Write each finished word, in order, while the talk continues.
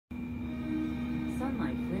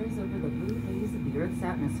flies over the blue haze of the Earth's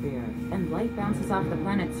atmosphere, and light bounces off the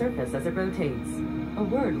planet's surface as it rotates. A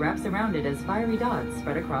word wraps around it as fiery dots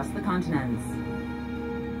spread across the continents.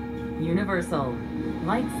 Universal.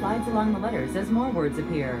 Light slides along the letters as more words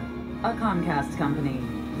appear. A Comcast company.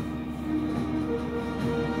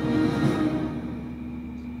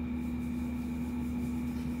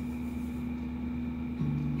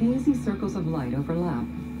 Hazy circles of light overlap.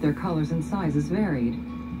 Their colors and sizes varied.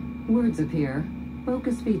 Words appear.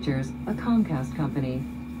 Focus features a Comcast company.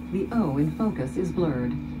 The O in focus is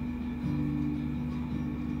blurred.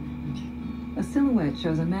 A silhouette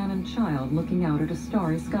shows a man and child looking out at a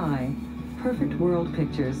starry sky. Perfect world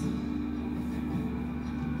pictures.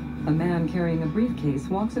 A man carrying a briefcase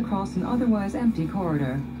walks across an otherwise empty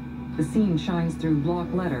corridor. The scene shines through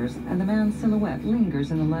block letters, and the man's silhouette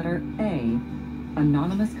lingers in the letter A.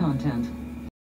 Anonymous content.